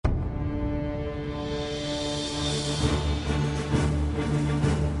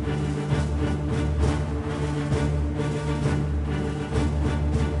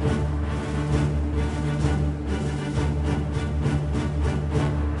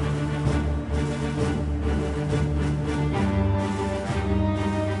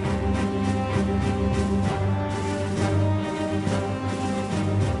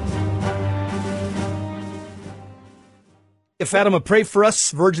Fatima, pray for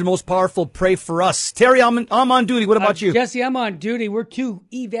us. Virgin Most Powerful, pray for us. Terry, I'm on duty. What about you? Jesse, I'm on duty. We're two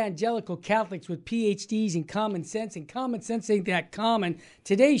evangelical Catholics with PhDs in common sense, and common sense ain't that common.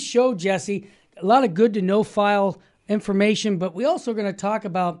 Today's show, Jesse, a lot of good to know file information, but we also are going to talk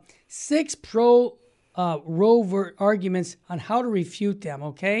about 6 pro Roe arguments on how to refute them,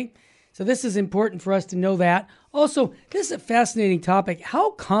 okay? So this is important for us to know that. Also, this is a fascinating topic.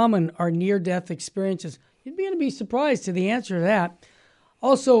 How common are near-death experiences? You'd be going to be surprised to the answer to that.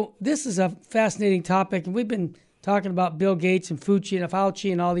 Also, this is a fascinating topic, and we've been talking about Bill Gates and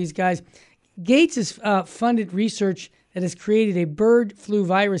Fauci and all these guys. Gates has funded research that has created a bird flu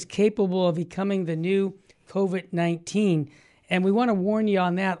virus capable of becoming the new COVID-19. And we want to warn you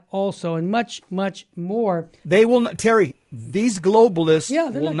on that also, and much, much more. They will not, Terry, these globalists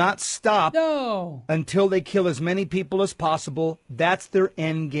will not stop until they kill as many people as possible. That's their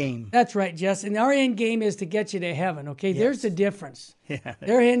end game. That's right, Jess. And our end game is to get you to heaven, okay? Yes. There's the difference. Yeah.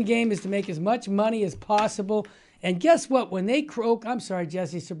 Their end game is to make as much money as possible. And guess what? When they croak, I'm sorry,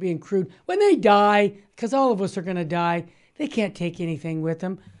 Jesse, for being crude. When they die, because all of us are going to die, they can't take anything with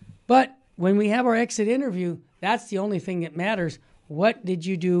them. But when we have our exit interview, that's the only thing that matters. What did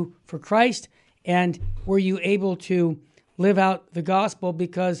you do for Christ? And were you able to live out the gospel?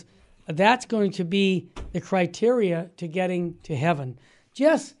 Because that's going to be the criteria to getting to heaven.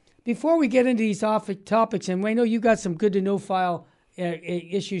 Jess, before we get into these topics, and I know you got some good to know file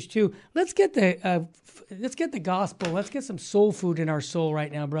issues too. Let's get the gospel. Let's get some soul food in our soul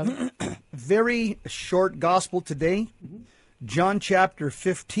right now, brother. Very short gospel today. John chapter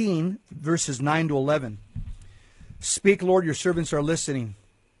 15, verses 9 to 11. Speak, Lord, your servants are listening.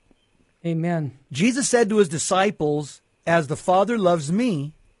 Amen. Jesus said to his disciples, as the Father loves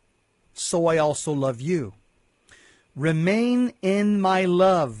me, so I also love you. Remain in my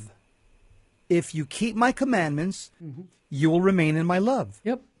love. If you keep my commandments, you will remain in my love.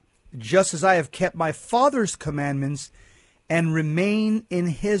 Yep. Just as I have kept my Father's commandments and remain in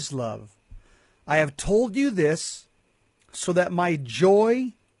his love. I have told you this so that my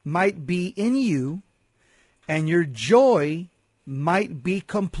joy might be in you and your joy might be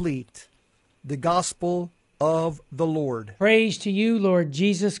complete. The gospel of the Lord. Praise to you, Lord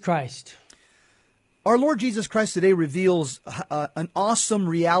Jesus Christ. Our Lord Jesus Christ today reveals an awesome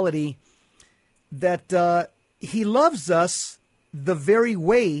reality that he loves us the very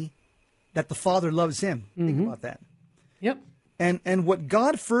way that the Father loves him. Think about that. Yep. And what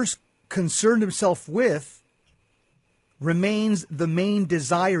God first concerned himself with remains the main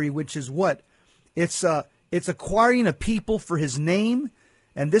desire, which is what? It's acquiring a people for his name.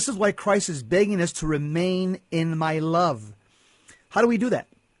 And this is why Christ is begging us to remain in my love. How do we do that?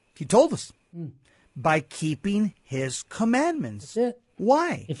 He told us. By keeping his commandments. That's it.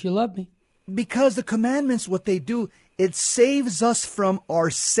 Why? If you love me. Because the commandments, what they do, it saves us from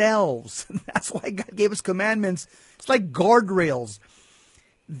ourselves. That's why God gave us commandments. It's like guardrails.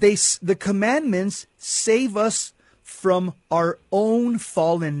 The commandments save us from our own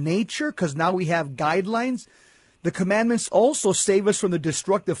fallen nature, because now we have guidelines. The commandments also save us from the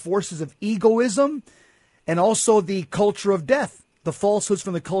destructive forces of egoism and also the culture of death, the falsehoods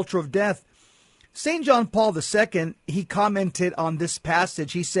from the culture of death. St. John Paul II, he commented on this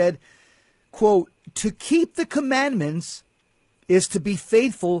passage. He said, quote, to keep the commandments is to be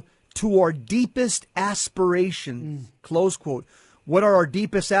faithful to our deepest aspirations, close quote. What are our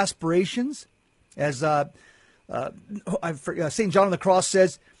deepest aspirations? As St. John on the Cross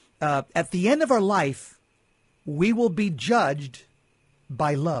says, at the end of our life, we will be judged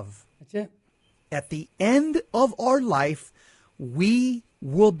by love. That's it. At the end of our life, we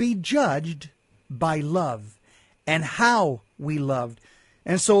will be judged by love and how we loved.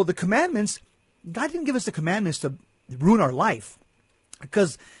 And so the commandments, God didn't give us the commandments to ruin our life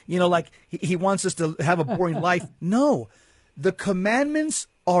because, like he wants us to have a boring life. No, the commandments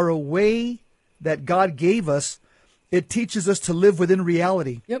are a way that God gave us. It teaches us to live within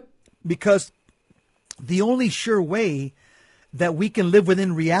reality. Yep. Because the only sure way that we can live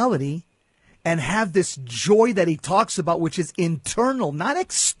within reality and have this joy that he talks about, which is internal, not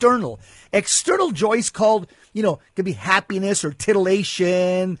external. External joy is called, could be happiness or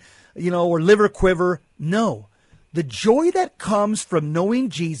titillation, or liver quiver. No, the joy that comes from knowing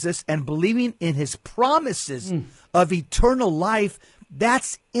Jesus and believing in his promises of eternal life,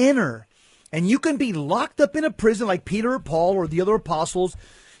 that's inner. And you can be locked up in a prison like Peter or Paul or the other apostles.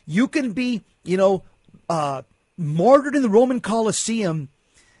 You can be, martyred in the Roman Colosseum.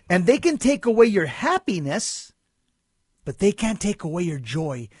 And they can take away your happiness, but they can't take away your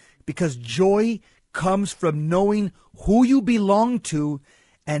joy, because joy comes from knowing who you belong to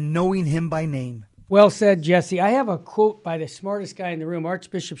and knowing him by name. Well said, Jesse. I have a quote by the smartest guy in the room,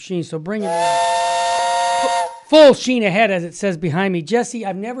 Archbishop Sheen. So bring it in. Full Sheen ahead, as it says behind me. Jesse,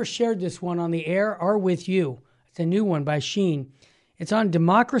 I've never shared this one on the air or with you. It's a new one by Sheen. It's on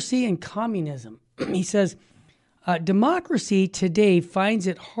democracy and communism. He says, democracy today finds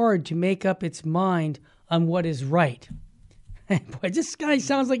it hard to make up its mind on what is right. Boy, this guy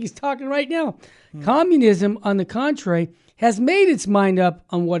sounds like he's talking right now. Communism, on the contrary, has made its mind up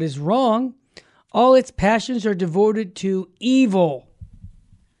on what is wrong. All its passions are devoted to evil.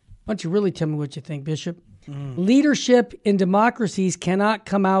 Why don't you really tell me what you think, Bishop? Leadership in democracies cannot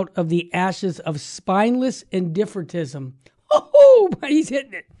come out of the ashes of spineless indifferentism. Oh, he's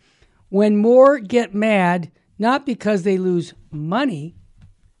hitting it. When more get mad, not because they lose money,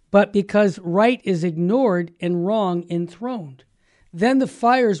 but because right is ignored and wrong enthroned. Then the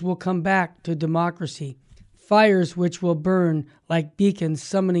fires will come back to democracy, fires which will burn like beacons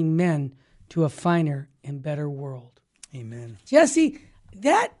summoning men to a finer and better world. Amen. Jesse,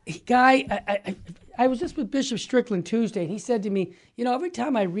 that guy, I was just with Bishop Strickland Tuesday, and he said to me, every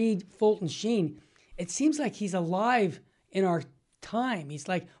time I read Fulton Sheen, it seems like he's alive in our time. He's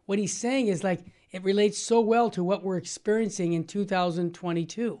like, what he's saying is like, it relates so well to what we're experiencing in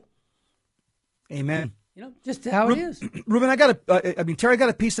 2022. Amen. Just how it is. Ruben, Terry got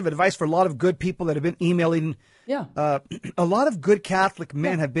a piece of advice for a lot of good people that have been emailing. Yeah. A lot of good Catholic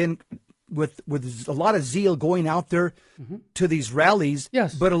men have been with a lot of zeal going out there to these rallies.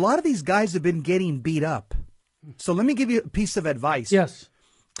 Yes. But a lot of these guys have been getting beat up. So let me give you a piece of advice. Yes.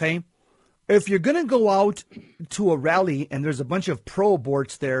 Okay. If you're going to go out to a rally and there's a bunch of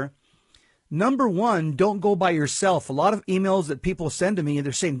pro-aborts there, number one, don't go by yourself. A lot of emails that people send to me, and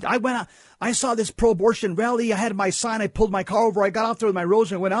they're saying, I saw this pro-abortion rally. I had my sign. I pulled my car over. I got out there with my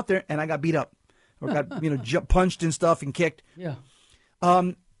rosary. I went out there and I got beat up or got punched and stuff and kicked. Yeah.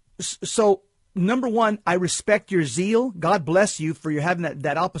 So number one, I respect your zeal. God bless you for your having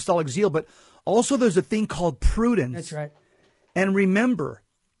that apostolic zeal. But also there's a thing called prudence. That's right. And remember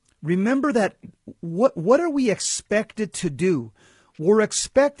that what are we expected to do? We're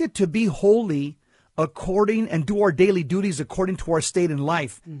expected to be holy and do our daily duties according to our state in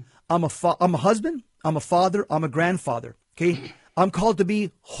life. I'm a husband, I'm a father, I'm a grandfather. Okay. I'm called to be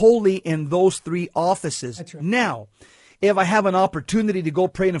holy in those three offices. That's right. Now, if I have an opportunity to go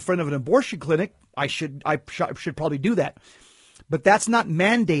pray in front of an abortion clinic, I should probably do that. But that's not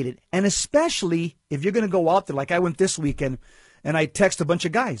mandated. And especially if you're going to go out there, like I went this weekend, and I text a bunch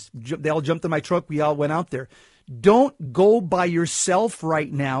of guys. They all jumped in my truck. We all went out there. Don't go by yourself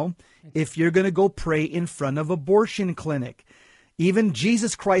right now if you're going to go pray in front of an abortion clinic. Even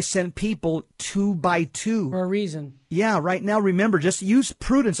Jesus Christ sent people 2 by 2. For a reason. Yeah, right now, remember, just use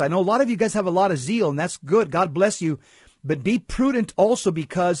prudence. I know a lot of you guys have a lot of zeal, and that's good. God bless you. But be prudent also,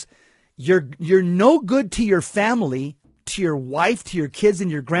 because you're no good to your family, to your wife, to your kids and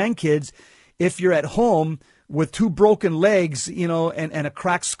your grandkids if you're at home with 2 broken legs, and a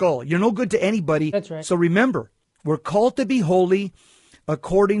cracked skull. You're no good to anybody. That's right. So remember, we're called to be holy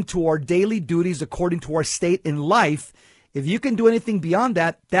according to our daily duties, according to our state in life. If you can do anything beyond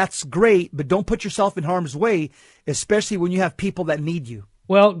that, that's great, but don't put yourself in harm's way, especially when you have people that need you.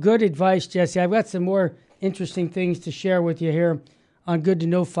 Well, good advice, Jesse. I've got some more interesting things to share with you here on Good to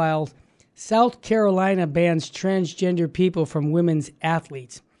Know Files. South Carolina bans transgender people from women's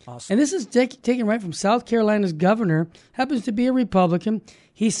athletes. Awesome. And this is taken right from South Carolina's governor, happens to be a Republican.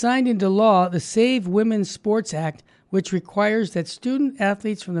 He signed into law the Save Women's Sports Act, which requires that student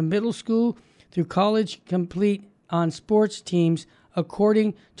athletes from the middle school through college complete on sports teams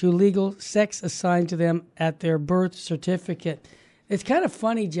according to legal sex assigned to them at their birth certificate. It's kind of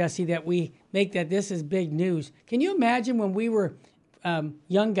funny, Jesse, that we make that this is big news. Can you imagine when we were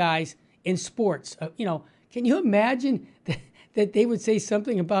young guys in sports? Can you imagine that they would say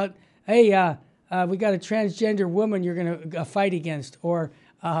something about, hey, we got a transgender woman you're going to fight against, or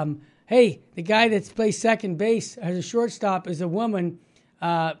hey, the guy that plays second base as a shortstop is a woman.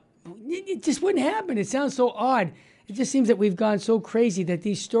 It just wouldn't happen. It sounds so odd. It just seems that we've gone so crazy that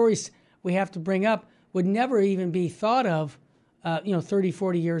these stories we have to bring up would never even be thought of, 30,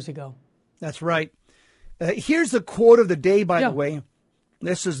 40 years ago. That's right. Here's the quote of the day, by the way.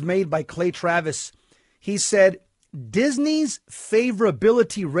 This is made by Clay Travis. He said, Disney's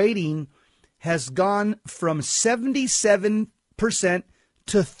favorability rating has gone from 77%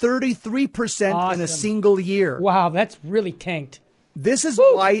 to 33% in a single year. Wow, that's really tanked. This is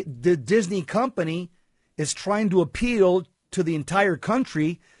why the Disney company is trying to appeal to the entire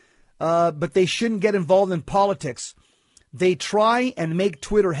country, but they shouldn't get involved in politics. They try and make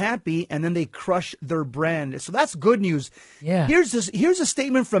Twitter happy, and then they crush their brand. So that's good news. Yeah. Here's a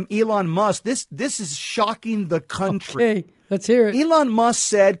statement from Elon Musk. This is shocking the country. Okay, let's hear it. Elon Musk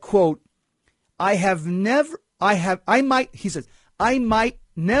said, quote, I might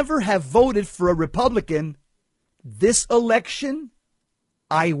never have voted for a Republican. This election,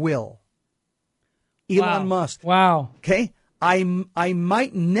 I will. Elon Musk. Wow. Okay. I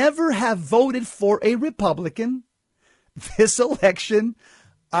might never have voted for a Republican. This election,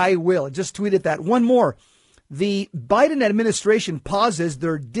 I will. Just tweeted that. One more. The Biden administration pauses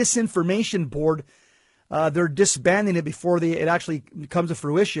their disinformation board. They're disbanding it before it actually comes to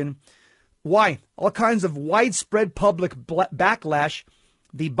fruition. Why? All kinds of widespread public backlash.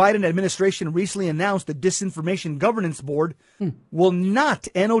 The Biden administration recently announced the Disinformation Governance Board will not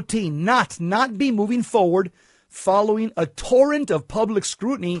be moving forward following a torrent of public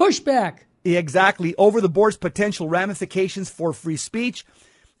scrutiny. Pushback. Exactly, over the board's potential ramifications for free speech.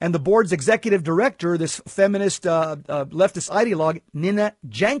 And the board's executive director, this feminist leftist ideologue, Nina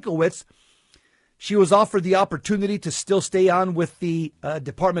Jankowicz, she was offered the opportunity to still stay on with the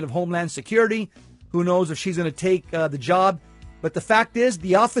Department of Homeland Security. Who knows if she's going to take the job. But the fact is,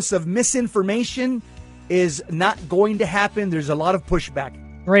 the Office of Misinformation is not going to happen. There's a lot of pushback.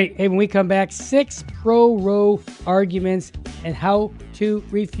 Great. Hey, when we come back, 6 pro-Roe arguments and how to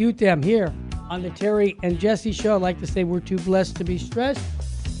refute them here on the Terry and Jesse Show. I'd like to say we're too blessed to be stressed.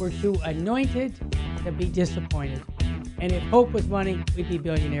 We're too anointed to be disappointed. And if hope was money, we'd be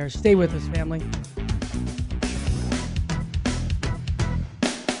billionaires. Stay with us, family.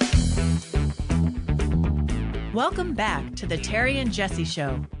 Welcome back to the Terry and Jesse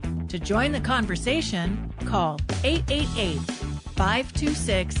Show. To join the conversation, call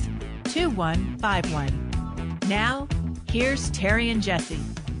 888-526-2151. Now, here's Terry and Jesse.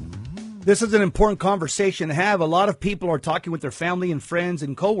 This is an important conversation to have. A lot of people are talking with their family and friends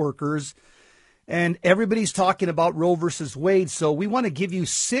and coworkers, and everybody's talking about Roe versus Wade. So we want to give you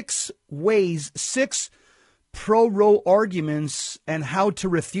 6 pro-Roe arguments and how to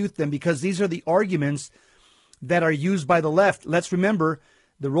refute them, because these are the arguments that are used by the left. Let's remember,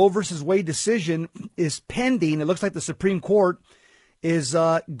 the Roe versus Wade decision is pending. It looks like the Supreme Court is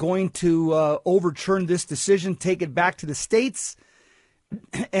going to overturn this decision, take it back to the states.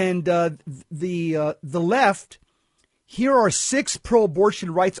 And the left, here are 6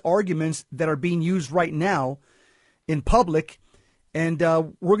 pro-abortion rights arguments that are being used right now in public. And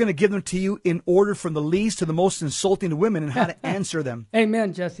we're going to give them to you in order from the least to the most insulting to women and how to answer them.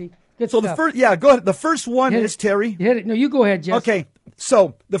 Amen, Jesse. Good so stuff. go ahead. The first one is, Terry. Hit it. No, you go ahead, Jesse. Okay.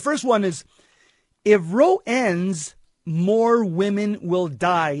 So the first one is, if Roe ends, more women will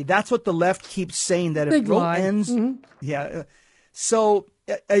die. That's what the left keeps saying, that if Roe ends. Mm-hmm. Yeah. So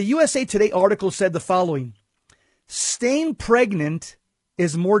a USA Today article said the following: staying pregnant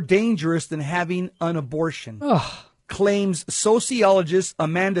is more dangerous than having an abortion, claims sociologist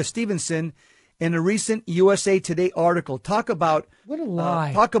Amanda Stevenson in a recent USA Today article. Talk about what a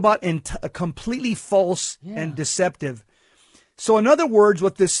lie. Completely false and deceptive. So in other words,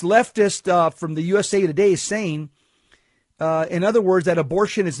 what this leftist from the USA Today is saying, in other words, that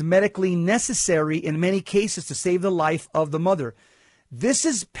abortion is medically necessary in many cases to save the life of the mother. This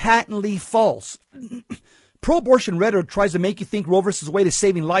is patently false. Pro-abortion rhetoric tries to make you think Roe versus Wade is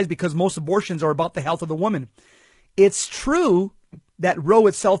saving lives because most abortions are about the health of the woman. It's true that Roe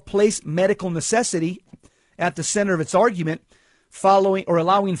itself placed medical necessity at the center of its argument, following or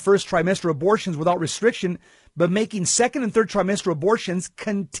allowing first trimester abortions without restriction, but making second and third trimester abortions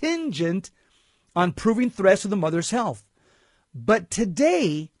contingent on proving threats to the mother's health. But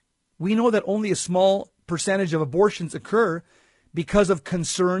today, we know that only a small percentage of abortions occur because of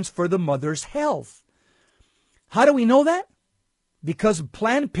concerns for the mother's health. How do we know that? Because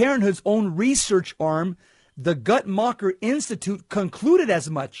Planned Parenthood's own research arm, the Guttmacher Institute, concluded as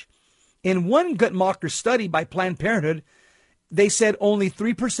much. In one Guttmacher study by Planned Parenthood, they said only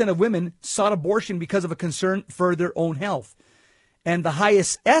 3% of women sought abortion because of a concern for their own health. And the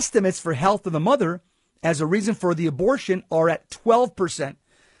highest estimates for health of the mother as a reason for the abortion are at 12%.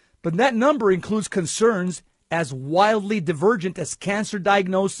 But that number includes concerns as wildly divergent as cancer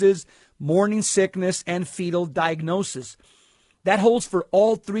diagnosis, morning sickness, and fetal diagnosis. That holds for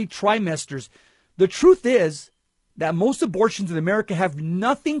all 3 trimesters. The truth is that most abortions in America have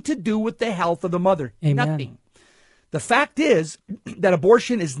nothing to do with the health of the mother. Amen. Nothing. The fact is that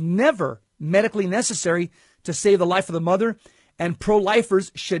abortion is never medically necessary to save the life of the mother, and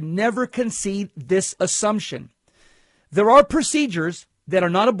pro-lifers should never concede this assumption. There are procedures that are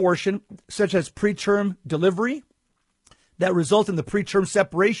not abortion, such as preterm delivery, that result in the preterm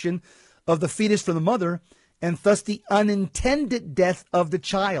separation of the fetus from the mother, and thus the unintended death of the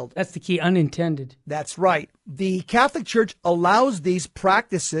child. That's the key, unintended. That's right. The Catholic Church allows these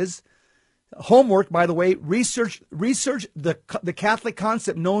practices. Homework, by the way, research the Catholic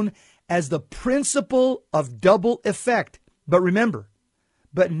concept known as the principle of double effect. But remember,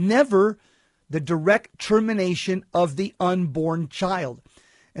 but never the direct termination of the unborn child.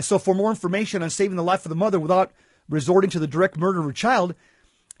 And so for more information on saving the life of the mother without resorting to the direct murder of her child,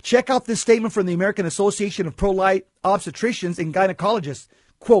 check out this statement from the American Association of Pro-Life Obstetricians and Gynecologists.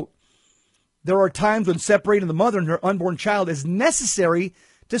 Quote, there are times when separating the mother and her unborn child is necessary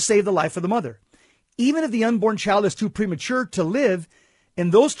to save the life of the mother. Even if the unborn child is too premature to live,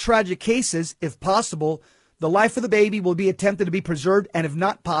 in those tragic cases, if possible, the life of the baby will be attempted to be preserved, and if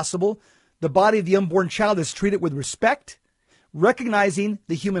not possible, the body of the unborn child is treated with respect, recognizing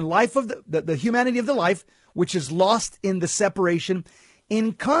the human life of the humanity of the life, which is lost in the separation.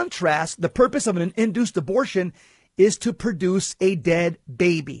 In contrast, the purpose of an induced abortion is to produce a dead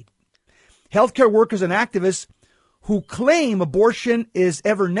baby. Healthcare workers and activists who claim abortion is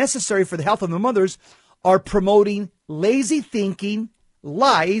ever necessary for the health of the mothers are promoting lazy thinking,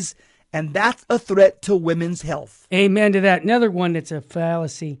 lies, and that's a threat to women's health. Amen to that. Another one that's a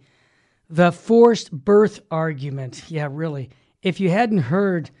fallacy. The forced birth argument. Yeah, really. If you hadn't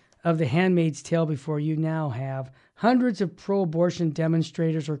heard of The Handmaid's Tale before, you now have. Hundreds of pro-abortion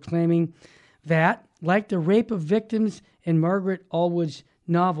demonstrators are claiming that, like the rape of victims in Margaret Atwood's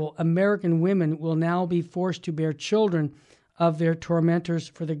novel, American women will now be forced to bear children of their tormentors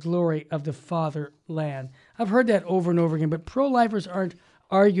for the glory of the fatherland. I've heard that over and over again, but pro-lifers aren't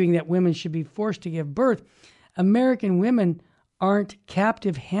arguing that women should be forced to give birth. American women aren't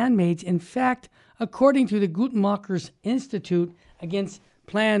captive handmaids. In fact, according to the Guttmacher's Institute against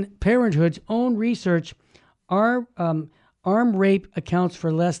Planned Parenthood's own research, armed rape accounts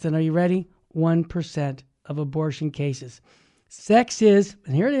for less than, are you ready, 1% of abortion cases. Sex is,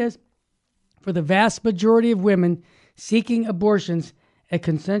 and here it is, for the vast majority of women seeking abortions, a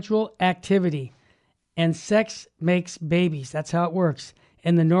consensual activity. And sex makes babies. That's how it works.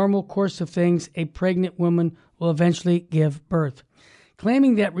 In the normal course of things, a pregnant woman will eventually give birth.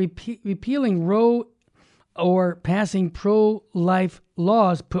 Claiming that repealing Roe or passing pro-life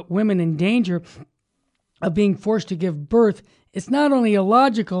laws put women in danger of being forced to give birth, it's not only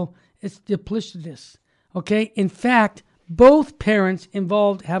illogical, it's duplicitous. Okay? In fact, both parents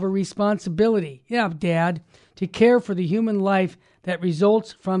involved have a responsibility, Dad, to care for the human life that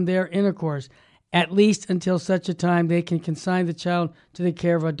results from their intercourse, at least until such a time they can consign the child to the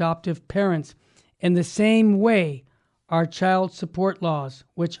care of adoptive parents. In the same way, our child support laws,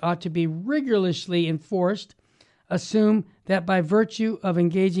 which ought to be rigorously enforced, assume that by virtue of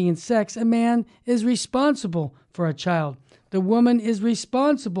engaging in sex, a man is responsible for a child. The woman is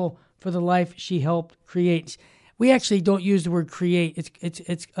responsible for the life she helped create. We actually don't use the word create.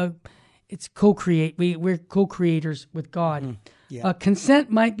 It's co-create. We're co-creators with God. Mm-hmm. Yeah. Consent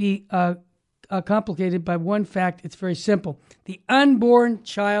might be complicated by one fact. It's very simple. The unborn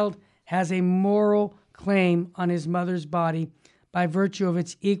child has a moral claim on his mother's body by virtue of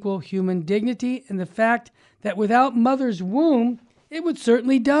its equal human dignity and the fact that without mother's womb, it would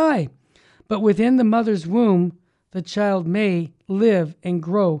certainly die. But within the mother's womb, the child may live and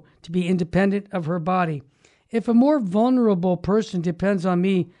grow to be independent of her body. If a more vulnerable person depends on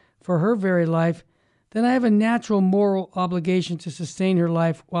me for her very life, then I have a natural moral obligation to sustain her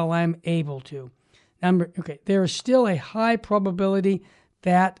life while I'm able to. There is still a high probability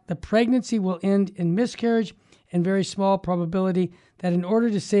that the pregnancy will end in miscarriage and very small probability that in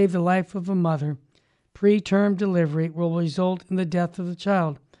order to save the life of a mother, preterm delivery will result in the death of the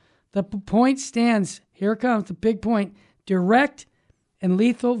child. The point stands. Here comes the big point. Direct and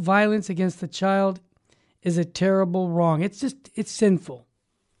lethal violence against the child is a terrible wrong. It's sinful.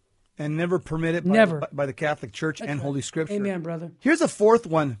 And never permitted by the Catholic Church. That's and right. Holy Scripture. Amen, brother. Here's a fourth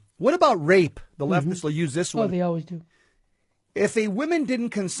one. What about rape? The leftists will use this one. Oh, they always do. If a woman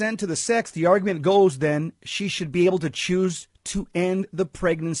didn't consent to the sex, the argument goes then she should be able to choose to end the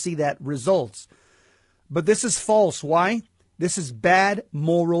pregnancy that results. But this is false. Why? This is bad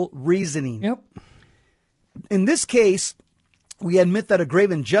moral reasoning. Yep. In this case, we admit that a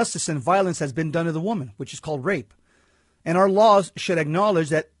grave injustice and violence has been done to the woman, which is called rape. And our laws should acknowledge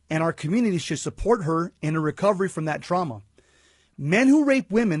that, and our community should support her in a recovery from that trauma. Men who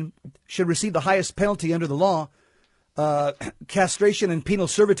rape women should receive the highest penalty under the law. Castration and penal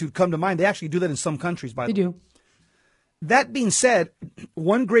servitude come to mind. They actually do that in some countries, by the way. They do. That being said,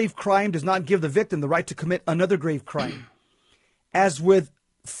 one grave crime does not give the victim the right to commit another grave crime. As with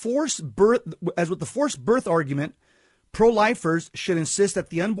the forced birth argument, pro-lifers should insist that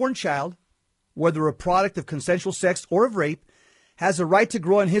the unborn child whether a product of consensual sex or of rape, has a right to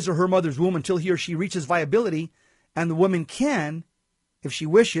grow in his or her mother's womb until he or she reaches viability, and the woman can, if she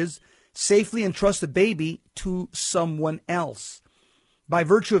wishes, safely entrust the baby to someone else. By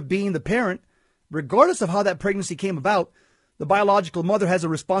virtue of being the parent, regardless of how that pregnancy came about, the biological mother has a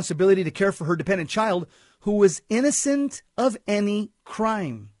responsibility to care for her dependent child who is innocent of any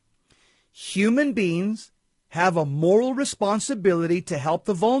crime. Human beings have a moral responsibility to help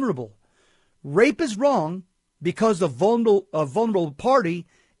the vulnerable. Rape is wrong because the vulnerable party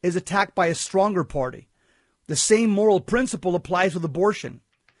is attacked by a stronger party. The same moral principle applies with abortion.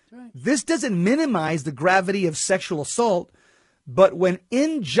 Right. This doesn't minimize the gravity of sexual assault, but when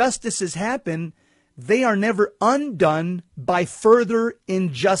injustices happen, they are never undone by further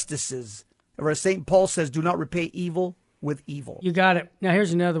injustices. Or as St. Paul says, do not repay evil with evil. You got it. Now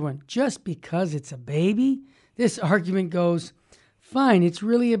here's another one. Just because it's a baby, this argument goes, fine, it's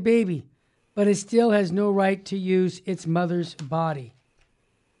really a baby, but it still has no right to use its mother's body.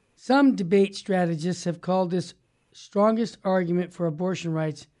 Some debate strategists have called this strongest argument for abortion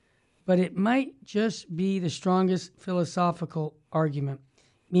rights, but it might just be the strongest philosophical argument,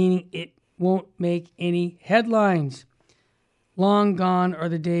 meaning it won't make any headlines. Long gone are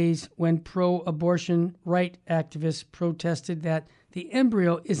the days when pro-abortion right activists protested that the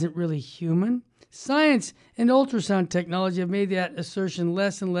embryo isn't really human. Science and ultrasound technology have made that assertion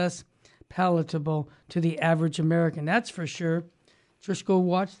less and less palatable to the average American. That's for sure. Just go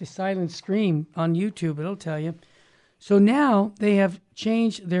watch The Silent Scream on YouTube. It'll tell you. So now they have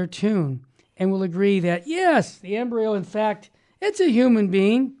changed their tune and will agree that, yes, the embryo, in fact, it's a human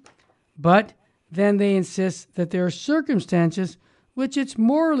being. But then they insist that there are circumstances which it's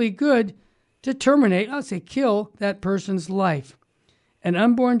morally good to terminate, I'll say kill, that person's life. An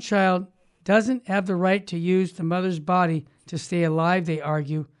unborn child doesn't have the right to use the mother's body to stay alive, they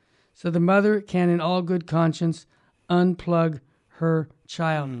argue, so the mother can, in all good conscience, unplug her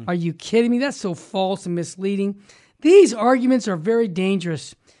child. Are you kidding me? That's so false and misleading. These arguments are very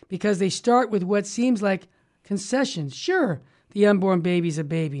dangerous because they start with what seems like concessions. Sure, the unborn baby's a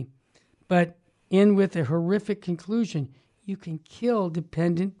baby, but end with a horrific conclusion. You can kill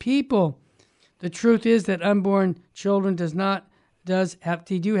dependent people. The truth is that unborn children do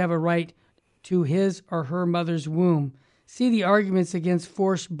have a right to his or her mother's womb. See the arguments against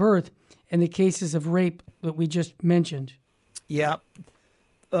forced birth and the cases of rape that we just mentioned. Yeah.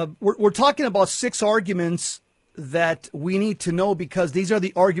 We're talking about 6 arguments that we need to know because these are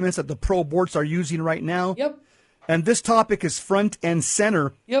the arguments that the pro-aborts are using right now. Yep. And this topic is front and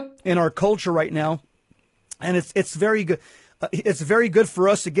center in our culture right now. And it's very good. It's very good for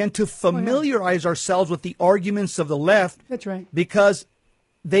us, again, to familiarize ourselves with the arguments of the left. That's right. Because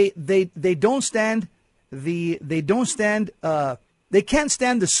they can't stand the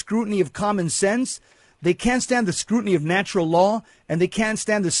scrutiny of common sense. They can't stand the scrutiny of natural law, and they can't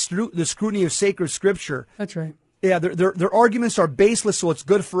stand the scrutiny of sacred scripture. That's right. Yeah, their arguments are baseless, so it's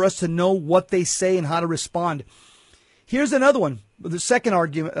good for us to know what they say and how to respond. Here's another one. The second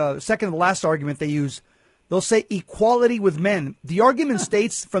argument, second to the last argument they use. They'll say equality with men. The argument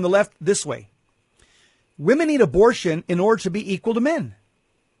states from the left this way. Women need abortion in order to be equal to men.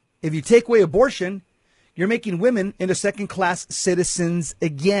 If you take away abortion, you're making women into second-class citizens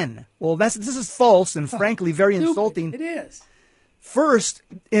again. Well, this is false and frankly very insulting. It is. First,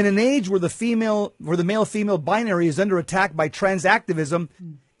 in an age where the male-female binary is under attack by trans activism,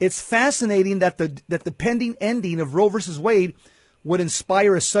 it's fascinating that the pending ending of Roe versus Wade would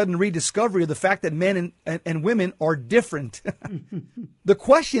inspire a sudden rediscovery of the fact that men and women are different. The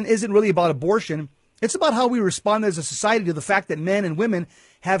question isn't really about abortion. It's about how we respond as a society to the fact that men and women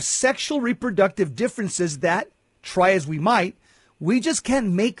have sexual reproductive differences that, try as we might, we just can't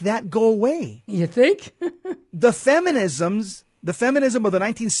make that go away. You think? The feminism of the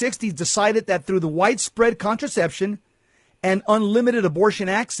 1960s decided that through the widespread contraception and unlimited abortion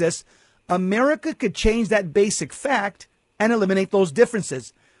access, America could change that basic fact and eliminate those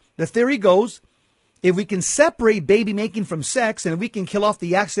differences. The theory goes, if we can separate baby making from sex and if we can kill off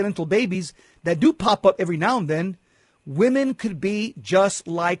the accidental babies that do pop up every now and then, women could be just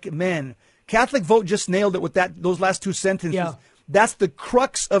like men. Catholic Vote just nailed it with those last 2 sentences. Yeah. That's the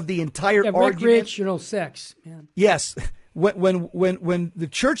crux of the entire argument. Recreational sex. Man. Yes. When the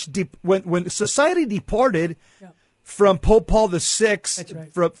church, when society departed from Pope Paul VI,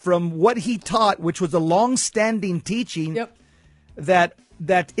 right, from what he taught, which was a long-standing teaching,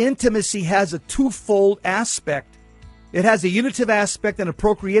 that intimacy has a twofold aspect. It has a unitive aspect and a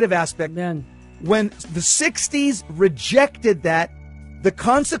procreative aspect. Amen. When the 60s rejected that, the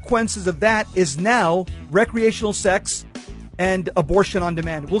consequences of that is now recreational sex and abortion on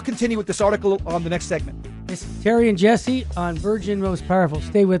demand. We'll continue with this article on the next segment. It's Terry and Jesse on Virgin Most Powerful.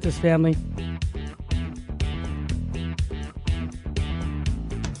 Stay with us, family.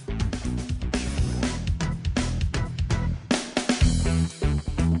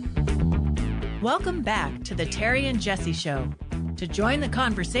 Welcome back to the Terry and Jesse Show. To join the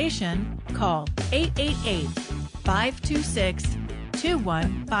conversation, call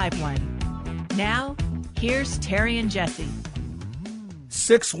 888-526-2151. Now, here's Terry and Jesse.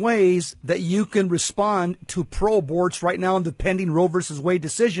 6 ways that you can respond to pro-aborts right now in the pending Roe versus Wade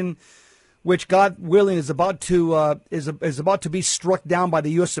decision, which, God willing, is about to be struck down by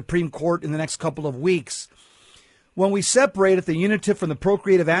the U.S. Supreme Court in the next couple of weeks. When we separated the unitive from the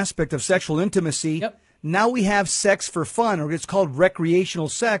procreative aspect of sexual intimacy, now we have sex for fun, or it's called recreational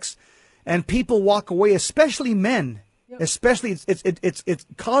sex, and people walk away, especially men. Especially, it's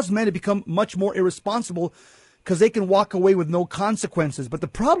caused men to become much more irresponsible because they can walk away with no consequences. But the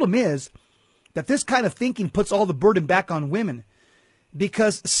problem is that this kind of thinking puts all the burden back on women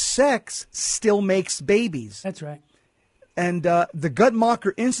because sex still makes babies. That's right. And the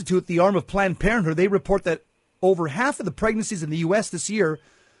Guttmacher Institute, the arm of Planned Parenthood, they report that over half of the pregnancies in the U.S. this year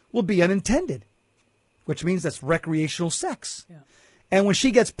will be unintended, which means that's recreational sex. Yeah. And when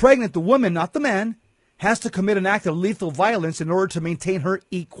she gets pregnant, the woman, not the man, has to commit an act of lethal violence in order to maintain her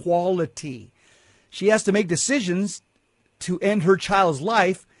equality. She has to make decisions to end her child's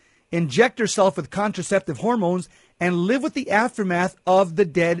life, inject herself with contraceptive hormones, and live with the aftermath of the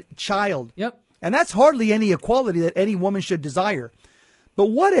dead child. Yep. And that's hardly any equality that any woman should desire. But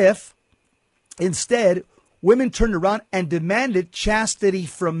what if, instead, women turned around and demanded chastity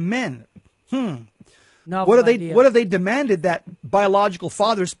from men? What if they demanded that biological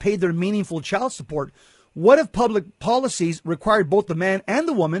fathers paid their meaningful child support? What if public policies required both the man and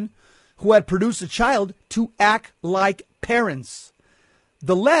the woman who had produced a child to act like parents?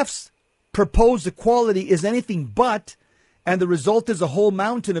 The left's proposed equality is anything but, and the result is a whole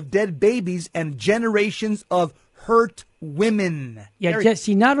mountain of dead babies and generations of hurt women. Yeah,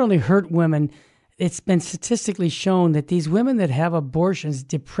 Jesse, not only hurt women, it's been statistically shown that these women that have abortions,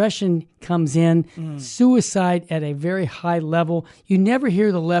 depression comes in, suicide at a very high level. You never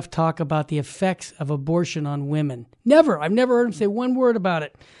hear the left talk about the effects of abortion on women. Never. I've never heard them say one word about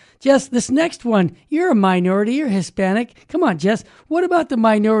it. Jess, this next one, you're a minority, you're Hispanic. Come on, Jess, what about the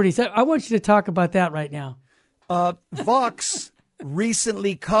minorities? I want you to talk about that right now. Vox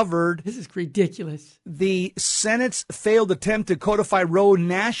recently covered this is ridiculous. The Senate's failed attempt to codify Roe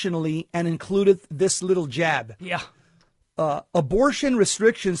nationally and included this little jab. Yeah. Abortion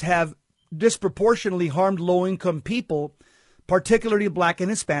restrictions have disproportionately harmed low-income people, particularly Black and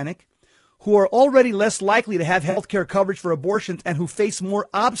Hispanic, who are already less likely to have health care coverage for abortions and who face more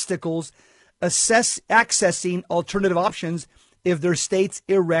obstacles accessing alternative options if their states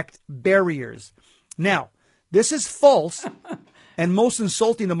erect barriers. Now, this is false and most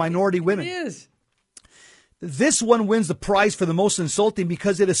insulting to minority women. It is. This one wins the prize for the most insulting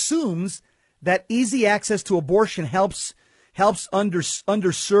because it assumes that easy access to abortion helps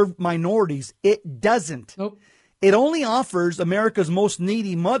underserved minorities. It doesn't. Nope. It only offers America's most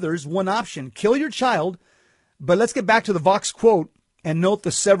needy mothers one option: kill your child. But let's get back to the Vox quote and note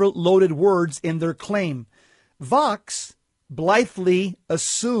the several loaded words in their claim. Vox blithely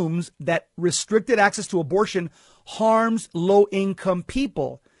assumes that restricted access to abortion harms low-income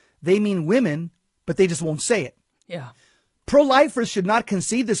people. They mean women, but they just won't say it. Yeah. Pro-lifers should not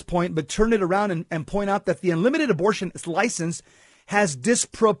concede this point, but turn it around and point out that the unlimited abortion license has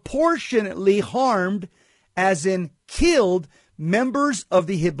disproportionately harmed, as in killed, members of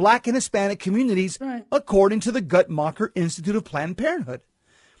the Black and Hispanic communities, right, according to the Guttmacher Institute of Planned Parenthood.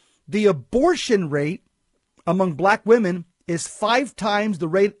 The abortion rate among Black women is 5 times the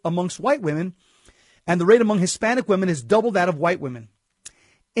rate amongst white women, and the rate among Hispanic women is double that of white women.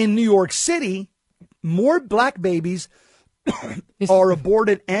 In New York City, more Black babies are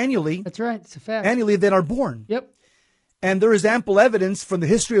aborted annually. That's right. It's a fact. Annually than are born. Yep. And there is ample evidence from the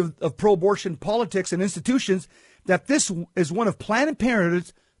history of pro-abortion politics and institutions that this is one of Planned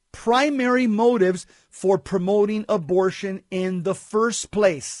Parenthood's primary motives for promoting abortion in the first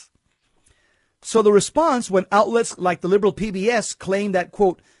place. So the response when outlets like the liberal PBS claim that,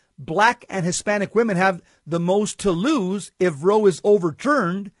 quote, Black and Hispanic women have the most to lose if Roe is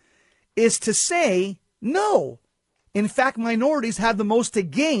overturned is to say no. In fact, minorities have the most to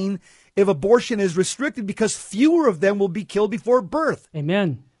gain if abortion is restricted because fewer of them will be killed before birth.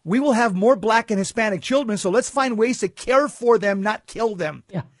 Amen. We will have more Black and Hispanic children, so let's find ways to care for them, not kill them.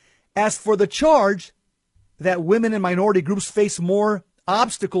 Yeah. As for the charge that women and minority groups face more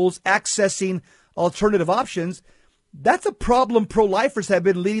obstacles accessing alternative options, That's a problem pro-lifers have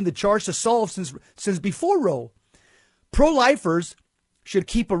been leading the charge to solve since before Roe. Pro-lifers should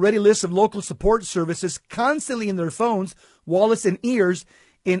keep a ready list of local support services constantly in their phones, wallets, and ears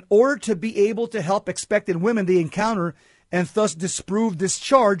in order to be able to help expectant women they encounter and thus disprove this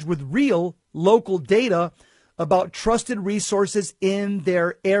charge with real local data about trusted resources in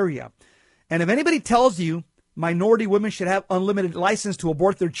their area. And if anybody tells you minority women should have unlimited license to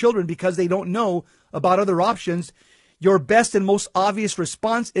abort their children because they don't know about other options, your best and most obvious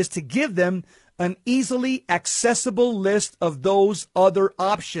response is to give them an easily accessible list of those other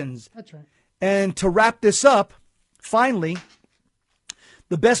options. That's right. And to wrap this up, finally,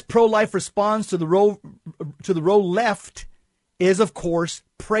 the best pro-life response to the Roe left is, of course,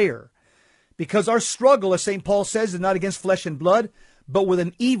 prayer. Because our struggle, as St. Paul says, is not against flesh and blood, but with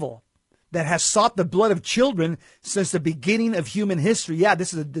an evil that has sought the blood of children since the beginning of human history. Yeah,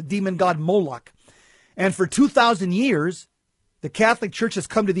 this is the demon god Moloch. And for 2,000 years, the Catholic Church has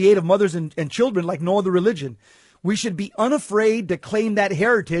come to the aid of mothers and children like no other religion. We should be unafraid to claim that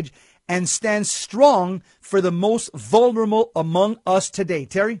heritage and stand strong for the most vulnerable among us today.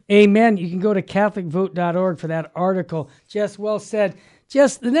 Terry? Amen. You can go to CatholicVote.org for that article. Jess, well said.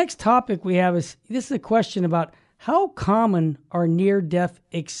 Jess, the next topic we have this is a question about how common are near-death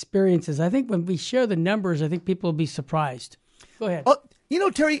experiences. I think when we share the numbers, I think people will be surprised. Go ahead.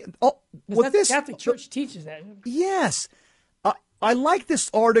 Terry, the Catholic Church teaches that. Yes. I like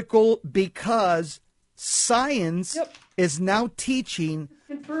this article because science is now teaching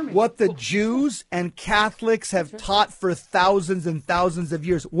what the Jews and Catholics have taught for thousands and thousands of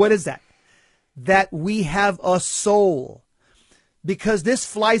years. What is that? That we have a soul. Because this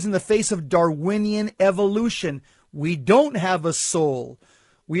flies in the face of Darwinian evolution. We don't have a soul.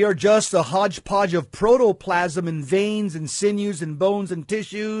 We are just a hodgepodge of protoplasm and veins and sinews and bones and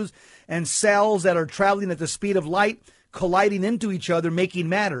tissues and cells that are traveling at the speed of light, colliding into each other, making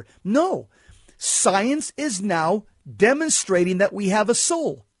matter. No, science is now demonstrating that we have a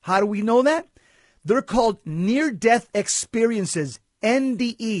soul. How do we know that? They're called near-death experiences,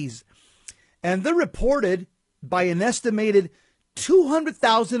 NDEs. And they're reported by an estimated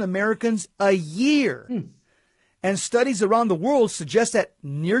 200,000 Americans a year. And studies around the world suggest that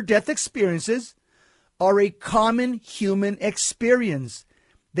near-death experiences are a common human experience.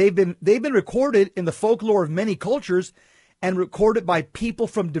 They've been recorded in the folklore of many cultures and recorded by people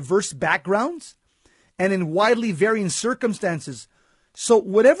from diverse backgrounds and in widely varying circumstances. So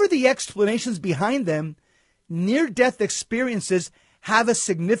whatever the explanations behind them, near-death experiences have a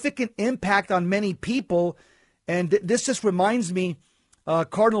significant impact on many people. And this just reminds me,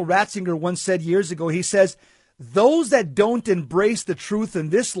 Cardinal Ratzinger once said years ago, he says, those that don't embrace the truth in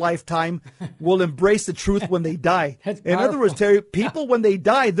this lifetime will embrace the truth when they die. In other words, Terry, people when they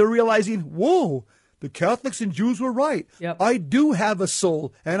die, they're realizing, whoa, the Catholics and Jews were right. Yep. I do have a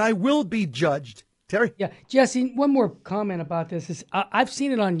soul and I will be judged. Terry? Yeah. Jesse, one more comment about this is I've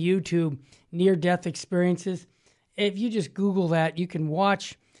seen it on YouTube, near-death experiences. If you just Google that, you can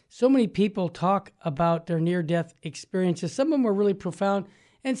watch so many people talk about their near-death experiences. Some of them are really profound,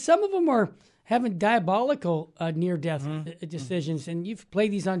 and some of them are having diabolical near-death decisions. And you've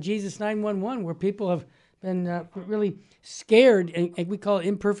played these on Jesus 911 where people have been really scared, and we call it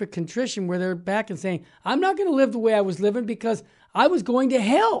imperfect contrition, where they're back and saying, I'm not going to live the way I was living because I was going to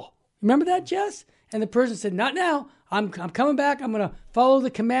hell. Remember that, Jess? And the person said, not now. I'm coming back. I'm going to follow the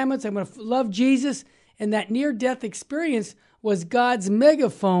commandments. I'm going to love Jesus. And that near-death experience was God's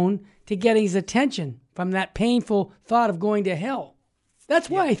megaphone to get his attention from that painful thought of going to hell. That's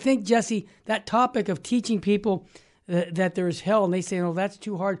why I think, Jesse, that topic of teaching people that there's hell, and they say, oh, that's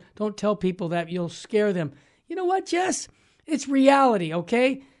too hard. Don't tell people that. You'll scare them. You know what, Jess? It's reality,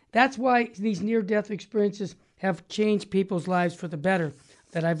 okay? That's why these near-death experiences have changed people's lives for the better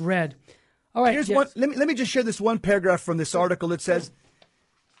that I've read. All right, here's one. Let me just share this one paragraph from this article. It says,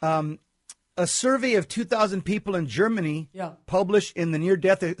 a survey of 2,000 people in Germany published in the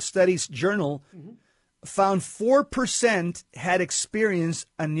Near-Death Studies Journal found 4% had experienced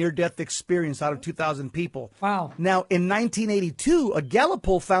a near-death experience out of 2,000 people. Wow. Now, in 1982, a Gallup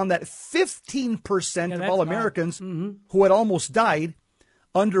poll found that 15% of all Americans who had almost died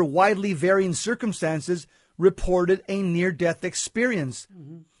under widely varying circumstances reported a near-death experience.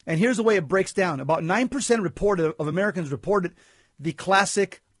 And here's the way it breaks down. About 9% of Americans reported the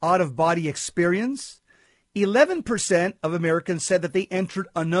classic out-of-body experience. 11% of Americans said that they entered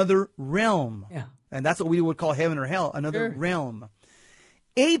another realm. Yeah. And that's what we would call heaven or hell, another realm.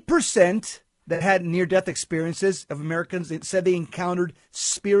 8% that had near-death experiences of Americans said they encountered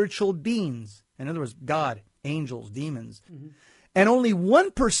spiritual beings. In other words, God, angels, demons. And only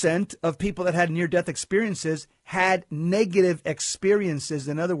 1% of people that had near-death experiences had negative experiences.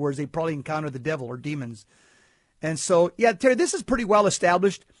 In other words, they probably encountered the devil or demons. And so, yeah, Terry, this is pretty well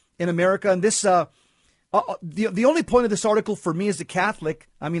established in America. And this, the only point of this article for me as a Catholic,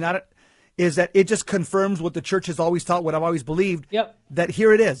 is that it just confirms what the church has always taught, what I've always believed. Yep. That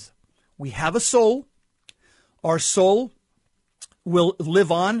here it is. We have a soul. Our soul will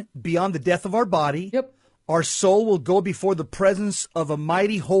live on beyond the death of our body. Yep. Our soul will go before the presence of a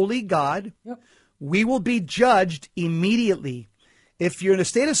mighty, holy God. Yep. We will be judged immediately. If you're in a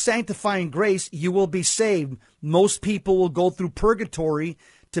state of sanctifying grace, you will be saved. Most people will go through purgatory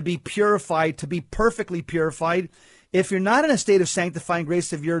to be purified, to be perfectly purified. If you're not in a state of sanctifying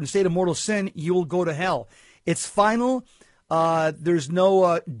grace, if you're in a state of mortal sin, you will go to hell. It's final. There's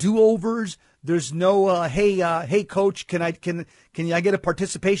no do-overs. There's no hey coach, can I get a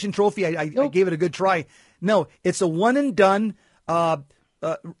participation trophy? I gave it a good try. No, it's a one and done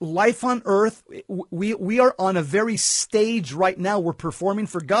life on earth. We are on a very stage right now. We're performing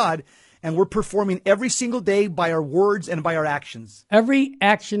for God, and we're performing every single day by our words and by our actions. Every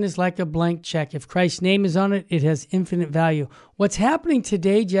action is like a blank check. If Christ's name is on it, it has infinite value. What's happening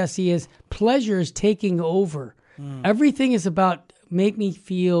today, Jesse, is pleasure is taking over. Everything is about make me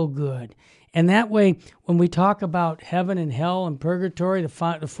feel good. And that way, when we talk about heaven and hell and purgatory,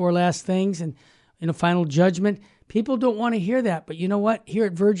 the four last things and final judgment, people don't want to hear that. But you know what? Here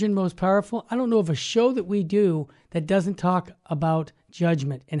at Virgin Most Powerful, I don't know of a show that we do that doesn't talk about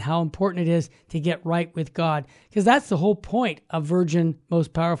judgment and how important it is to get right with God. Because that's the whole point of Virgin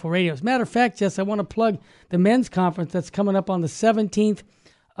Most Powerful Radio. As a matter of fact, Jess, I want to plug the men's conference that's coming up on the 17th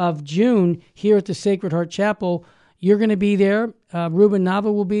of June here at the Sacred Heart Chapel. You're going to be there. Ruben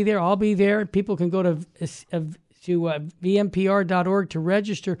Nava will be there. I'll be there. People can go to vmpr.org to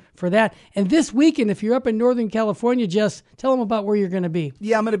register for that. And this weekend, if you're up in Northern California, Jess, tell them about where you're going to be.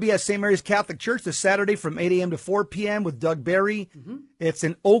 Yeah, I'm going to be at St. Mary's Catholic Church this Saturday from 8 a.m. to 4 p.m. with Doug Barry. Mm-hmm. It's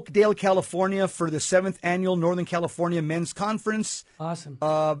in Oakdale, California for the 7th Annual Northern California Men's Conference. Awesome.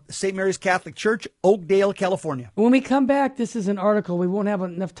 St. Mary's Catholic Church, Oakdale, California. When we come back, this is an article. We won't have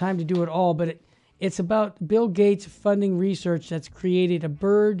enough time to do it all, but it's about Bill Gates funding research that's created a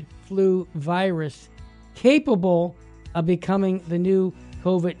bird flu virus capable of becoming the new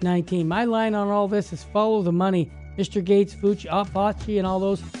COVID-19. My line on all this is follow the money. Mr. Gates, Fauci, and all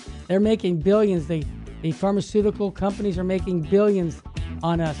those, they're making billions. The pharmaceutical companies are making billions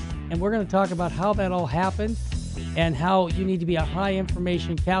on us. And we're going to talk about how that all happened and how you need to be a high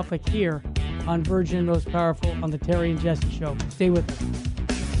information Catholic here on Virgin Most Powerful on the Terry and Jesse Show. Stay with us.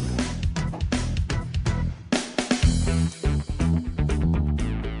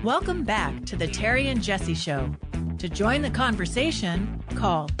 Welcome back to the Terry and Jesse Show. To join the conversation,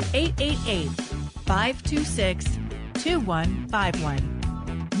 call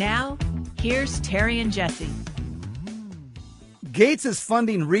 888-526-2151. Now, here's Terry and Jesse. Gates is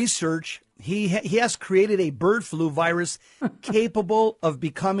funding research. He has created a bird flu virus capable of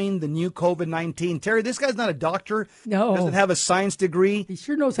becoming the new COVID-19. Terry, this guy's not a doctor. No. Doesn't have a science degree. He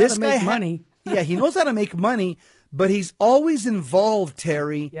sure knows how to make money. Yeah, he knows how to make money. But he's always involved,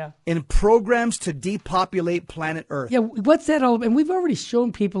 Terry, in programs to depopulate planet Earth. Yeah, what's that all about? And we've already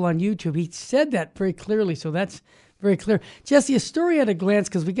shown people on YouTube. He said that very clearly, so that's very clear. Jesse, a story at a glance,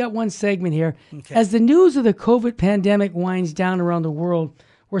 because we got one segment here. Okay. As the news of the COVID pandemic winds down around the world,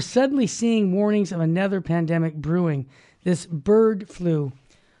 we're suddenly seeing warnings of another pandemic brewing, this bird flu.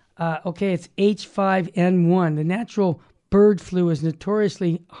 It's H5N1. The natural bird flu is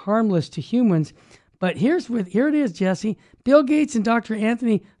notoriously harmless to humans. But here it is, Jesse. Bill Gates and Dr.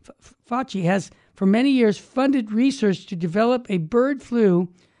 Anthony Fauci has for many years funded research to develop a bird flu,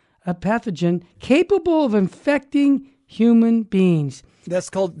 a pathogen capable of infecting human beings.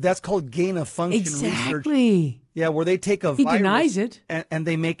 That's called gain of function research. Exactly. Yeah, where they take a virus. He denies it. And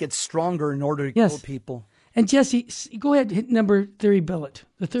they make it stronger in order to kill people. And Jesse, go ahead, hit number 3 bullet.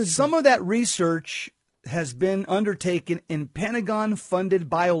 The third. Some of that research has been undertaken in Pentagon-funded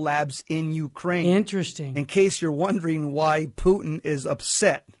biolabs in Ukraine. Interesting. In case you're wondering why Putin is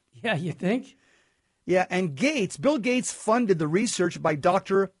upset. Yeah, you think? Yeah, and Bill Gates funded the research by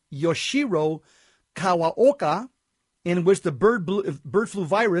Dr. Yoshiro Kawaoka, in which the bird flu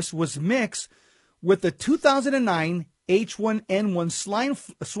virus was mixed with the 2009 H1N1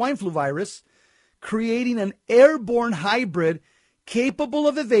 swine flu virus, creating an airborne hybrid capable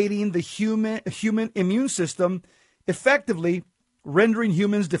of evading the human immune system, effectively rendering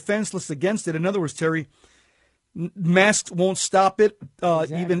humans defenseless against it. In other words, Terry, masks won't stop it.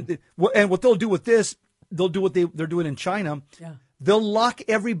 Exactly. And what they'll do with this, they'll do what they're doing in China. Yeah. They'll lock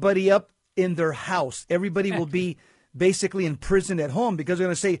everybody up in their house. Everybody will be basically imprisoned at home because they're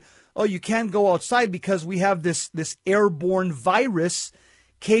going to say, oh, you can't go outside because we have this airborne virus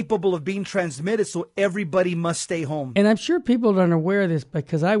capable of being transmitted, so everybody must stay home. And I'm sure people aren't aware of this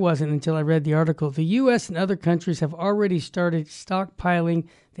because I wasn't until I read the article. The U.S. and other countries have already started stockpiling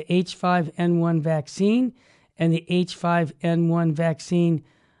the H5N1 vaccine and the H5N1 vaccine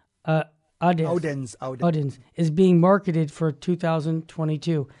Audens is being marketed for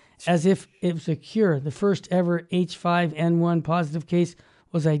 2022 as if it was a cure. The first ever H5N1 positive case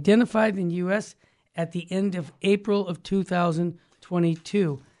was identified in the U.S. at the end of April of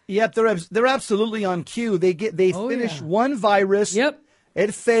 2022. Yep, they're absolutely on cue. They finish one virus. Yep.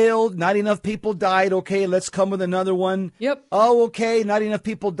 It failed. Not enough people died. Okay, let's come with another one. Yep. Oh, okay, not enough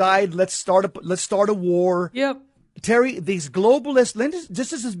people died. Let's start a war. Yep. Terry, these globalists,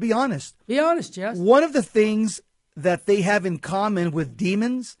 just be honest. Be honest, Jess. One of the things that they have in common with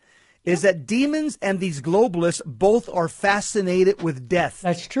demons is that demons and these globalists both are fascinated with death.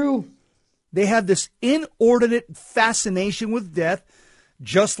 That's true. They have this inordinate fascination with death,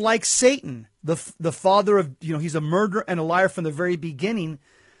 just like Satan, the father of, he's a murderer and a liar from the very beginning.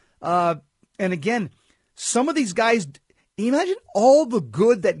 And again, some of these guys, imagine all the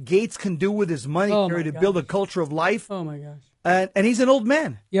good that Gates can do with his money to build a culture of life. Oh, my gosh. And he's an old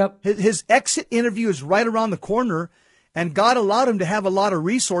man. Yep. His exit interview is right around the corner, and God allowed him to have a lot of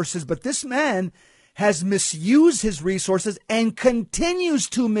resources. But this man has misused his resources and continues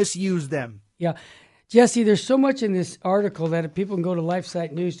to misuse them. Yeah. Jesse, there's so much in this article that people can go to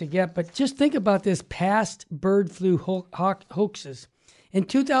LifeSite News to get, but just think about this past bird flu hoaxes. In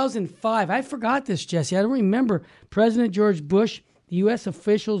 2005, I forgot this, Jesse. I don't remember. President George Bush, the U.S.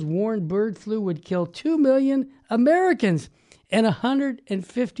 officials warned bird flu would kill 2 million Americans and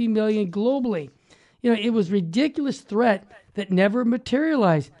 150 million globally. It was a ridiculous threat that never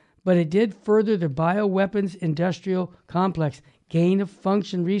materialized, but it did further the bioweapons industrial complex.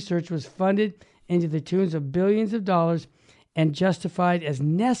 Gain-of-function research was funded into the tunes of billions of dollars and justified as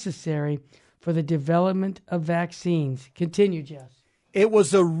necessary for the development of vaccines. Continue, Jess. It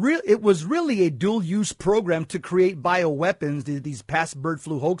was really a dual-use program to create bioweapons, these past bird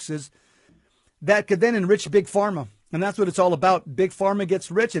flu hoaxes, that could then enrich Big Pharma. And that's what it's all about. Big Pharma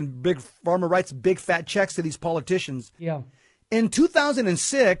gets rich, and Big Pharma writes big fat checks to these politicians. Yeah. In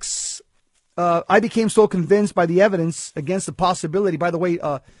 2006, I became so convinced by the evidence against the possibility. By the way,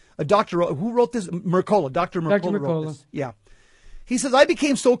 a doctor who wrote this, Mercola, Dr. Mercola wrote this. Yeah. He says, I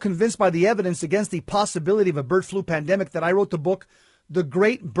became so convinced by the evidence against the possibility of a bird flu pandemic that I wrote the book, The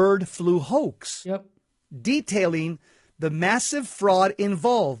Great Bird Flu Hoax, detailing the massive fraud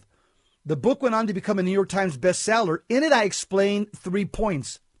involved. The book went on to become a New York Times bestseller. In it, I explained 3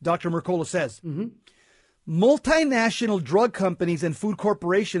 points, Dr. Mercola says. Mm-hmm. Multinational drug companies and food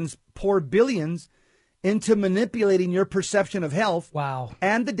corporations pour billions into manipulating your perception of health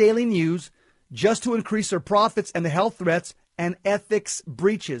and the daily news just to increase their profits and the health threats and ethics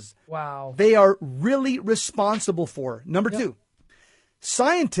breaches. Wow. They are really responsible for. Number two,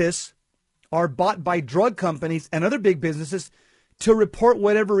 scientists are bought by drug companies and other big businesses to report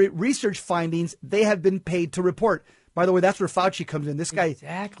whatever research findings they have been paid to report. By the way, that's where Fauci comes in. This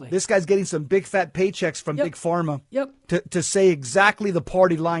guy's getting some big fat paychecks from Big Pharma to say exactly the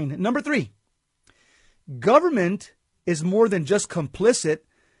party line. Number 3, government is more than just complicit.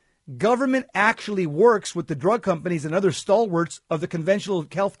 Government actually works with the drug companies and other stalwarts of the conventional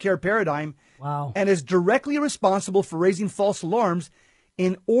healthcare paradigm and is directly responsible for raising false alarms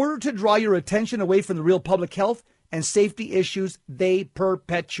in order to draw your attention away from the real public health and safety issues they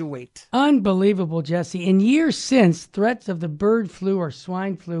perpetuate. Unbelievable, Jesse. In years since, threats of the bird flu or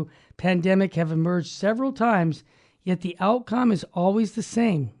swine flu pandemic have emerged several times, yet the outcome is always the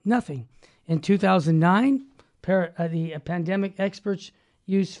same, nothing. In 2009, the pandemic experts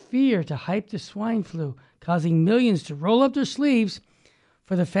used fear to hype the swine flu, causing millions to roll up their sleeves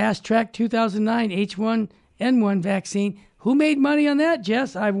for the fast-track 2009 H1N1 vaccine. Who made money on that,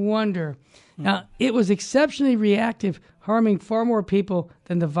 Jess? I wonder. Now, it was exceptionally reactive, harming far more people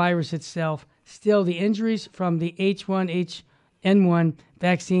than the virus itself. Still, the injuries from the H1N1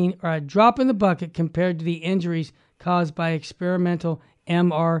 vaccine are a drop in the bucket compared to the injuries caused by experimental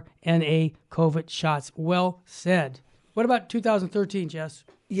mRNA COVID shots. Well said. What about 2013, Jess?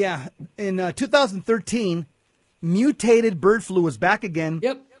 Yeah, in 2013, mutated bird flu was back again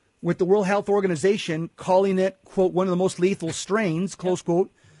with the World Health Organization calling it, quote, one of the most lethal strains, close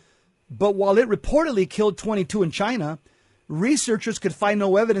quote. But while it reportedly killed 22 in China, researchers could find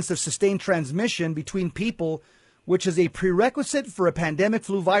no evidence of sustained transmission between people, which is a prerequisite for a pandemic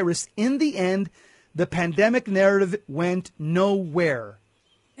flu virus. In the end, the pandemic narrative went nowhere.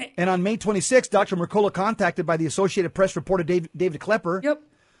 And on May 26th, Dr. Mercola, contacted by the Associated Press reporter David Klepper,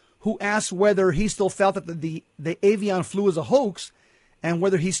 who asked whether he still felt that the avian flu is a hoax and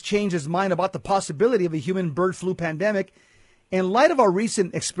whether he's changed his mind about the possibility of a human bird flu pandemic. In light of our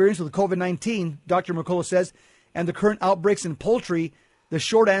recent experience with COVID-19, Dr. Mercola says, and the current outbreaks in poultry, the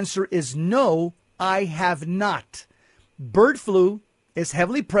short answer is no, I have not. Bird flu is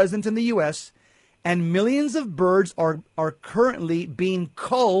heavily present in the U.S., and millions of birds are currently being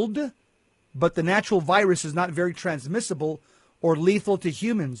culled, but the natural virus is not very transmissible or lethal to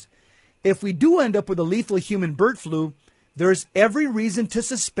humans. If we do end up with a lethal human bird flu, there's every reason to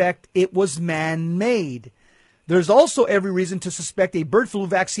suspect it was man-made. There's also every reason to suspect a bird flu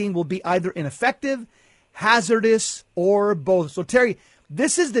vaccine will be either ineffective, hazardous, or both. So, Terry,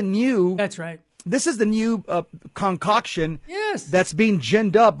 this is the new... That's right. This is the new concoction Yes. that's being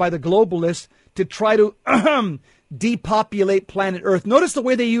ginned up by the globalists to try to depopulate planet Earth. Notice the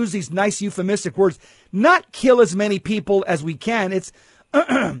way they use these nice euphemistic words. Not kill as many people as we can. It's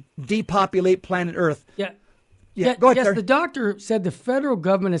depopulate planet Earth. Yeah, go ahead, yes, Terry. the doctor said the federal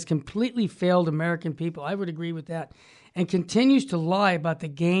government has completely failed American people. I would agree with that. And continues to lie about the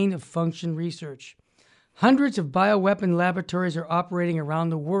gain of function research. Hundreds of bioweapon laboratories are operating around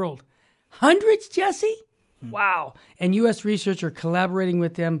the world. Hundreds, Jesse? Wow. And U.S. researchers are collaborating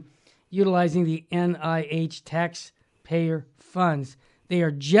with them, utilizing the NIH taxpayer funds. They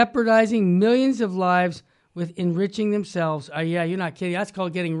are jeopardizing millions of lives with enriching themselves. Yeah, you're not kidding. That's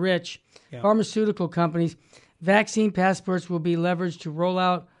called getting rich. Yeah. Pharmaceutical companies. Vaccine passports will be leveraged to roll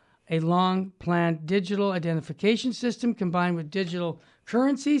out a long-planned digital identification system combined with digital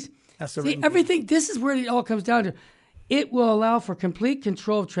currencies. See, everything, this is where it all comes down to. It will allow for complete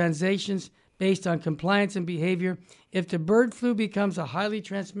control of transactions based on compliance and behavior. If the bird flu becomes a highly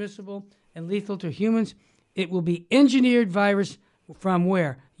transmissible and lethal to humans, it will be engineered virus from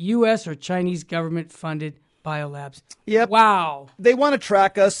where? U.S. or Chinese government-funded biolabs. Yep. Wow. They want to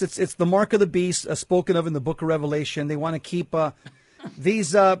track us. It's the mark of the beast spoken of in the book of Revelation. They want to keep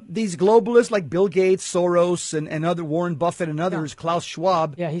these globalists like Bill Gates, Soros, and other Warren Buffett and others, Klaus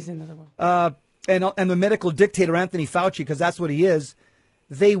Schwab. Yeah, he's another one. And the medical dictator Anthony Fauci, because that's what he is.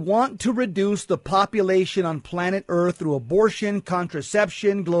 They want to reduce the population on planet Earth through abortion,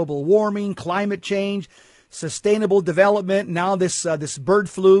 contraception, global warming, climate change, sustainable development. Now this bird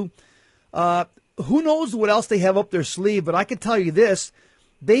flu. Who knows what else they have up their sleeve? But I can tell you this: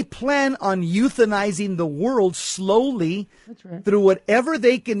 they plan on euthanizing the world slowly. That's right. Through whatever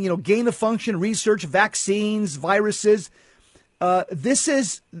they can, gain of function research, vaccines, viruses.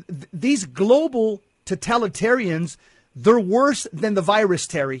 These global totalitarians. They're worse than the virus,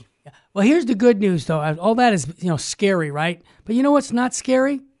 Terry. Well, here's the good news, though. All that is, scary, right? But you know what's not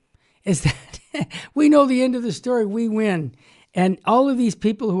scary? Is that we know the end of the story. We win. And all of these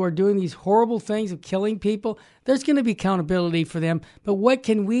people who are doing these horrible things of killing people, there's going to be accountability for them. But what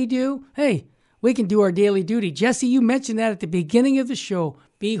can we do? Hey, we can do our daily duty. Jesse, you mentioned that at the beginning of the show.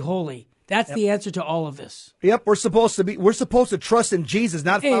 Be holy. That's the answer to all of this. Yep, we're supposed to trust in Jesus,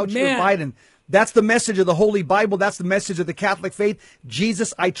 not Fauci or Biden. That's the message of the Holy Bible. That's the message of the Catholic faith.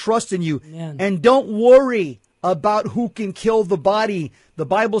 Jesus, I trust in you. Amen. And don't worry about who can kill the body. The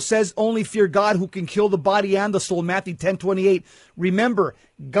Bible says only fear God who can kill the body and the soul, Matthew 10:28. Remember,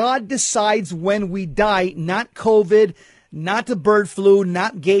 God decides when we die, not COVID, not the bird flu,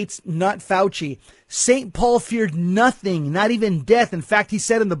 not Gates, not Fauci. St. Paul feared nothing, not even death. In fact, he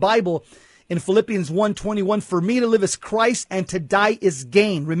said in the Bible, in Philippians 1:21, for me to live is Christ and to die is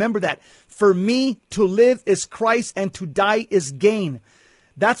gain. Remember that. For me to live is Christ and to die is gain.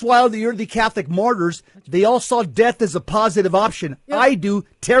 That's why all the early Catholic martyrs, they all saw death as a positive option. Yep. I do.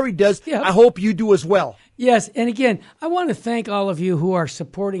 Terry does. Yep. I hope you do as well. Yes. And again, I want to thank all of you who are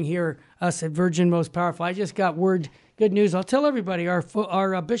supporting us at Virgin Most Powerful. I just got good news. I'll tell everybody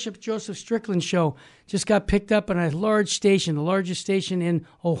our Bishop Joseph Strickland show just got picked up on a large station, the largest station in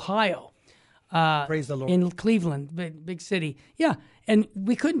Ohio. Praise the Lord. In Cleveland, big city. Yeah. And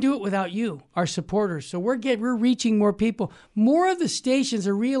we couldn't do it without you, our supporters. So we're reaching more people. More of the stations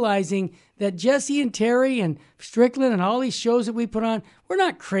are realizing that Jesse and Terry and Strickland and all these shows that we put on, we're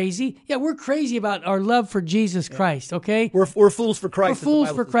not crazy. Yeah, we're crazy about our love for Jesus Christ, okay? We're fools for Christ. We're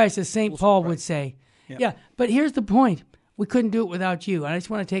fools for Christ, as St. Paul would say. Yeah, but here's the point. We couldn't do it without you. And I just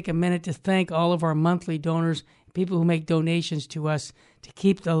want to take a minute to thank all of our monthly donors, people who make donations to us to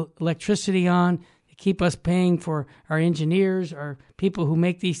keep the electricity on, to keep us paying for our engineers, our people who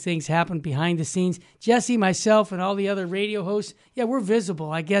make these things happen behind the scenes. Jesse, myself, and all the other radio hosts, yeah, we're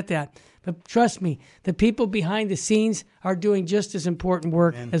visible. I get that. But trust me, the people behind the scenes are doing just as important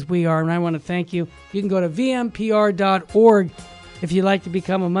work as we are, and I want to thank you. You can go to vmpr.org If you'd like to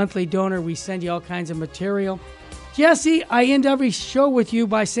become a monthly donor, we send you all kinds of material. Jesse, I end every show with you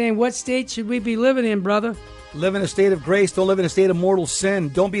by saying, what state should we be living in, brother? Live in a state of grace. Don't live in a state of mortal sin.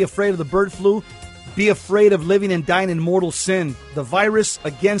 Don't be afraid of the bird flu. Be afraid of living and dying in mortal sin. The virus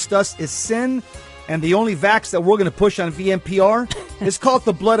against us is sin, and the only vax that we're going to push on VMPR is called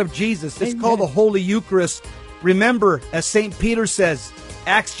the blood of Jesus. It's called the Holy Eucharist. Remember, as St. Peter says,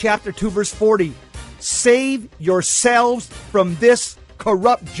 Acts chapter 2, verse 40, save yourselves from this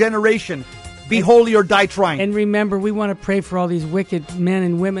corrupt generation. Be holy or die trying. And remember, we want to pray for all these wicked men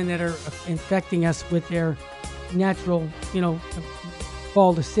and women that are infecting us with their natural,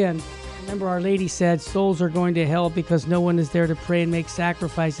 fall to sin. Remember, Our Lady said souls are going to hell because no one is there to pray and make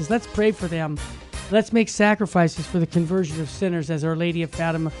sacrifices. Let's pray for them. Let's make sacrifices for the conversion of sinners, as Our Lady of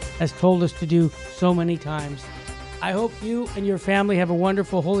Fatima has told us to do so many times. I hope you and your family have a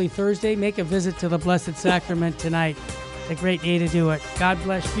wonderful Holy Thursday. Make a visit to the Blessed Sacrament tonight. It's a great day to do it. God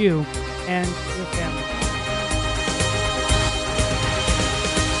bless you and your family.